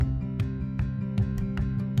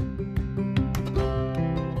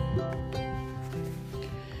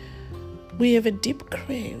We have a deep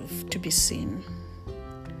crave to be seen,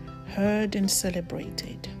 heard and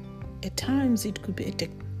celebrated. At times it could be at the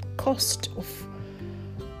cost of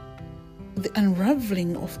the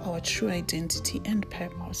unraveling of our true identity and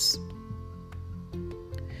purpose.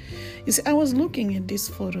 You see, I was looking at these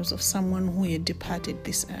photos of someone who had departed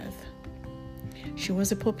this earth. She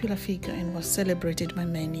was a popular figure and was celebrated by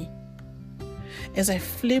many. As I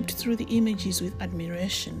flipped through the images with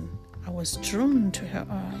admiration, I was drawn to her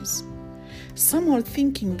eyes, somehow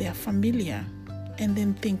thinking they are familiar, and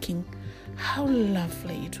then thinking how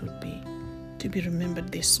lovely it would be to be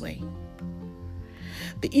remembered this way.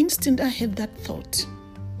 The instant I had that thought,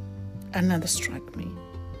 another struck me.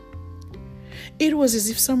 It was as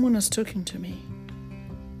if someone was talking to me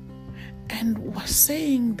and was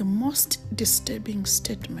saying the most disturbing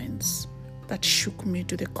statements that shook me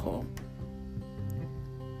to the core.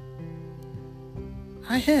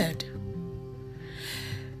 I heard,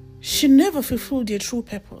 "She never fulfilled her true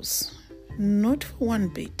purpose, not for one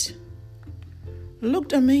bit.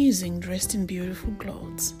 Looked amazing dressed in beautiful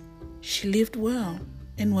clothes. She lived well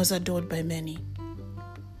and was adored by many.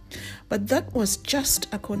 But that was just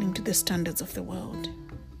according to the standards of the world.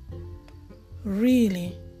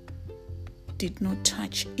 Really did not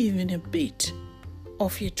touch even a bit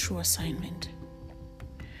of your true assignment.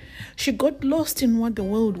 She got lost in what the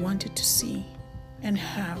world wanted to see and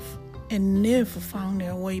have, and never found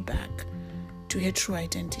her way back to her true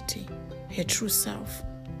identity, her true self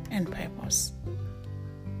and purpose."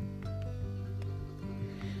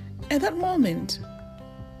 At that moment,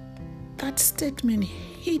 that statement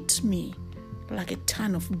hit me like a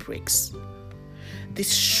ton of bricks.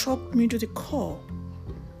 This shocked me to the core,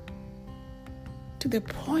 to the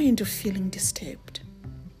point of feeling disturbed.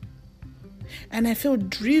 And I felt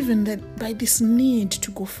driven by this need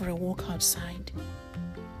to go for a walk outside.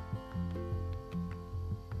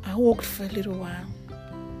 I walked for a little while,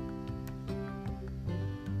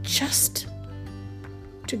 just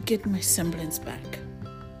to get my semblance back.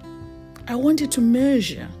 I wanted to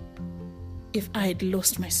measure if I had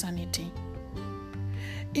lost my sanity.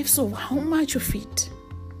 If so, how much of it?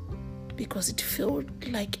 Because it felt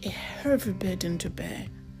like a heavy burden to bear.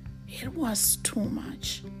 It was too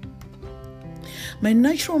much. My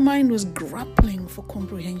natural mind was grappling for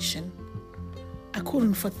comprehension. I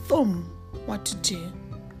couldn't fathom what to do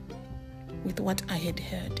with what I had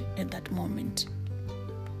heard at that moment.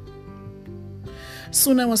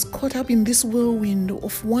 Soon I was caught up in this whirlwind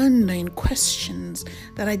of wonder and questions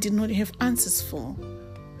that I did not have answers for.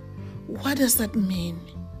 What does that mean?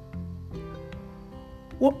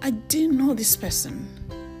 Well, I didn't know this person,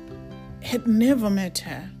 had never met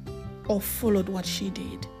her or followed what she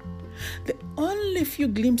did. The only few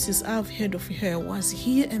glimpses I've had of her was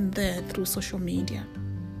here and there through social media.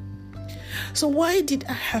 So why did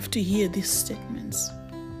I have to hear these statements?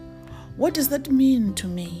 What does that mean to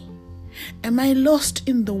me? Am I lost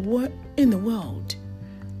in the world?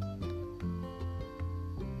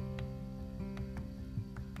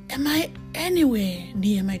 Am I anywhere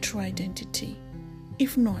near my true identity?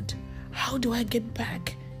 If not, how do I get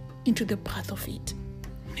back into the path of it?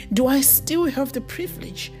 Do I still have the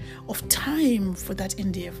privilege of time for that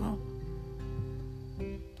endeavor?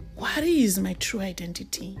 What is my true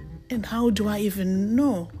identity? And how do I even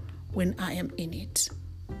know when I am in it?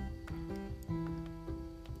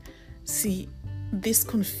 See, this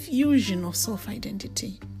confusion of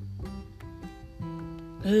self-identity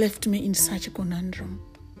left me in such a conundrum.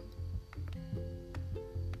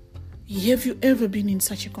 Have you ever been in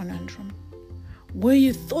such a conundrum where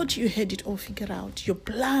you thought you had it all figured out, your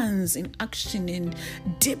plans in action, and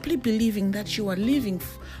deeply believing that you are living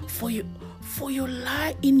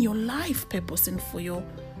in your life purpose and for your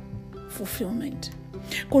fulfillment?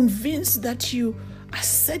 Convinced that you are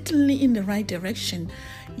certainly in the right direction,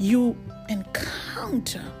 you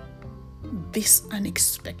encounter this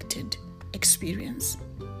unexpected experience.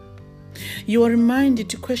 You are reminded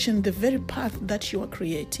to question the very path that you are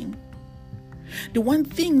creating. The one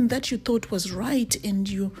thing that you thought was right and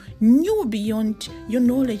you knew beyond your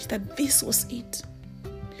knowledge that this was it.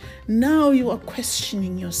 Now you are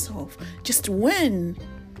questioning yourself just when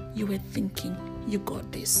you were thinking you got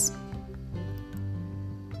this.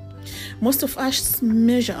 Most of us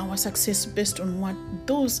measure our success based on what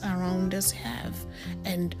those around us have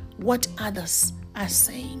and what others are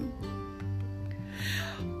saying.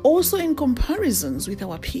 Also in comparisons with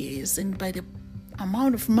our peers and by the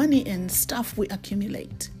amount of money and stuff we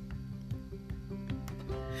accumulate.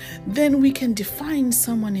 Then we can define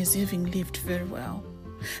someone as having lived very well.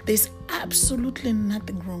 There's absolutely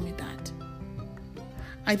nothing wrong with that.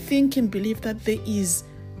 I think and believe that there is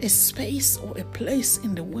a space or a place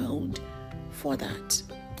in the world for that.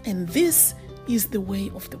 And this is the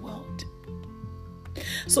way of the world.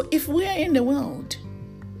 So if we are in the world,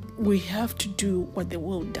 we have to do what the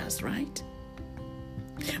world does, right?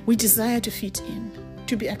 We desire to fit in,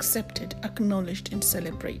 to be accepted, acknowledged, and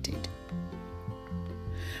celebrated.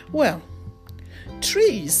 Well,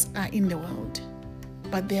 trees are in the world,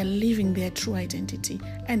 but they are living their true identity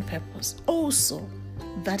and purpose. Also,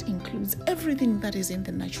 that includes everything that is in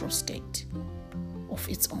the natural state of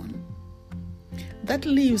its own. That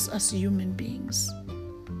leaves us human beings.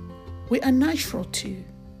 We are natural too,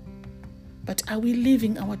 but are we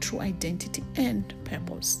living our true identity and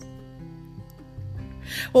purpose?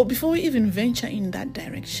 Well, before we even venture in that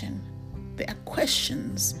direction, there are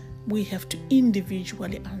questions we have to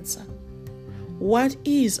individually answer. What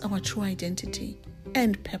is our true identity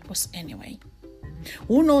and purpose anyway?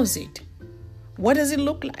 Who knows it? What does it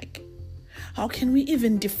look like? How can we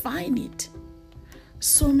even define it?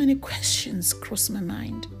 So many questions cross my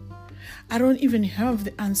mind. I don't even have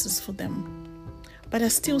the answers for them, but I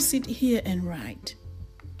still sit here and write.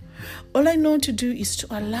 All I know to do is to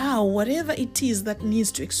allow whatever it is that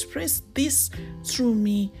needs to express this through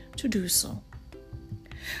me to do so.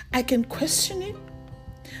 I can question it,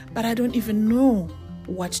 but I don't even know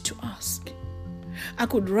what to ask. I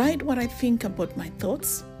could write what I think about my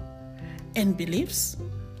thoughts and beliefs,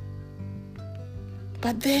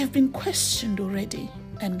 but they have been questioned already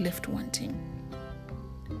and left wanting.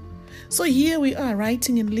 So here we are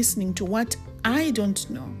writing and listening to what I don't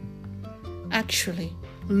know, actually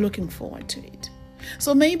looking forward to it.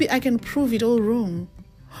 So maybe I can prove it all wrong,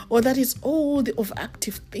 or that is all the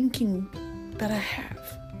overactive thinking that I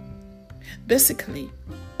have. Basically,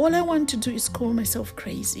 all I want to do is call myself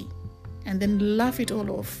crazy and then laugh it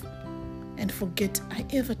all off and forget I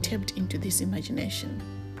ever tapped into this imagination.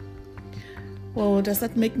 Well, does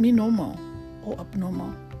that make me normal or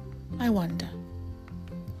abnormal? I wonder.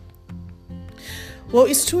 Well,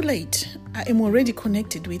 it's too late. I am already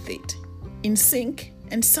connected with it, in sync,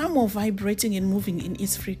 and somehow vibrating and moving in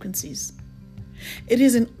its frequencies. It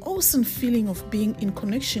is an awesome feeling of being in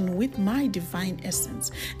connection with my divine essence,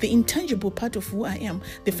 the intangible part of who I am,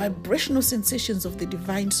 the vibrational sensations of the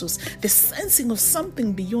divine source, the sensing of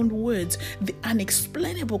something beyond words, the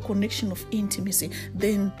unexplainable connection of intimacy,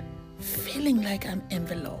 then feeling like I'm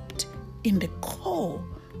enveloped in the core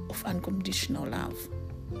of unconditional love.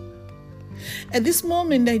 At this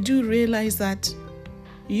moment, I do realize that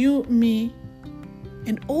you, me,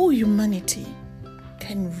 and all humanity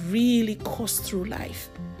can really course through life,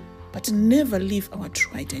 but never live our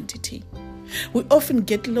true identity. We often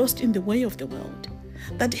get lost in the way of the world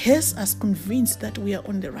that has us convinced that we are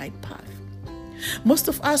on the right path. Most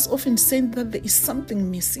of us often sense that there is something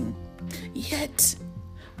missing, yet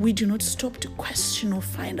we do not stop to question or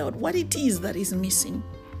find out what it is that is missing.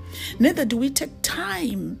 Neither do we take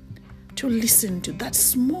time to listen to that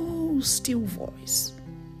small, still voice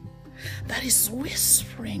that is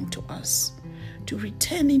whispering to us to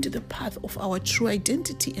return into the path of our true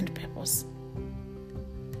identity and purpose.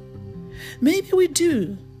 Maybe we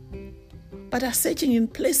do, but are searching in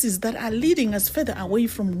places that are leading us further away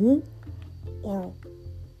from who or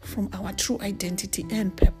from our true identity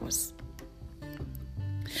and purpose.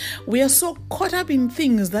 We are so caught up in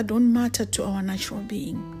things that don't matter to our natural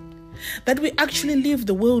being that we actually leave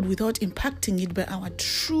the world without impacting it by our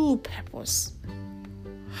true purpose.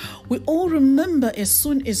 We all remember as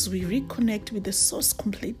soon as we reconnect with the source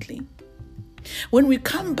completely. When we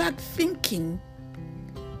come back thinking,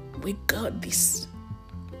 we got this,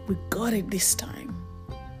 we got it this time.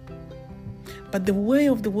 But the way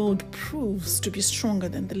of the world proves to be stronger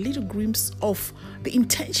than the little glimpse of the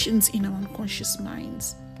intentions in our unconscious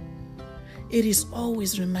minds. It is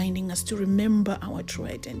always reminding us to remember our true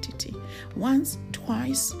identity once,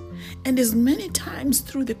 twice, and as many times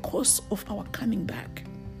through the course of our coming back.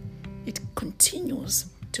 It continues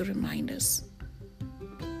to remind us.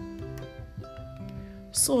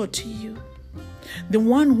 So to you, the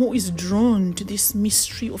one who is drawn to this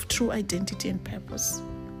mystery of true identity and purpose,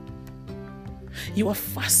 you are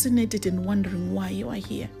fascinated and wondering why you are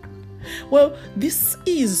here. Well, this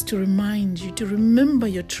is to remind you to remember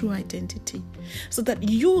your true identity so that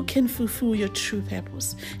you can fulfill your true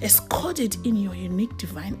purpose as coded in your unique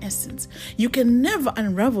divine essence. You can never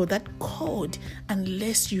unravel that code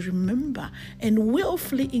unless you remember and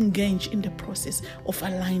willfully engage in the process of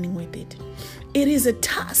aligning with it. It is a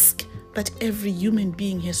task that every human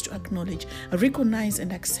being has to acknowledge, recognize,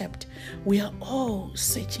 and accept. We are all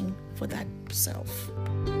searching for that self.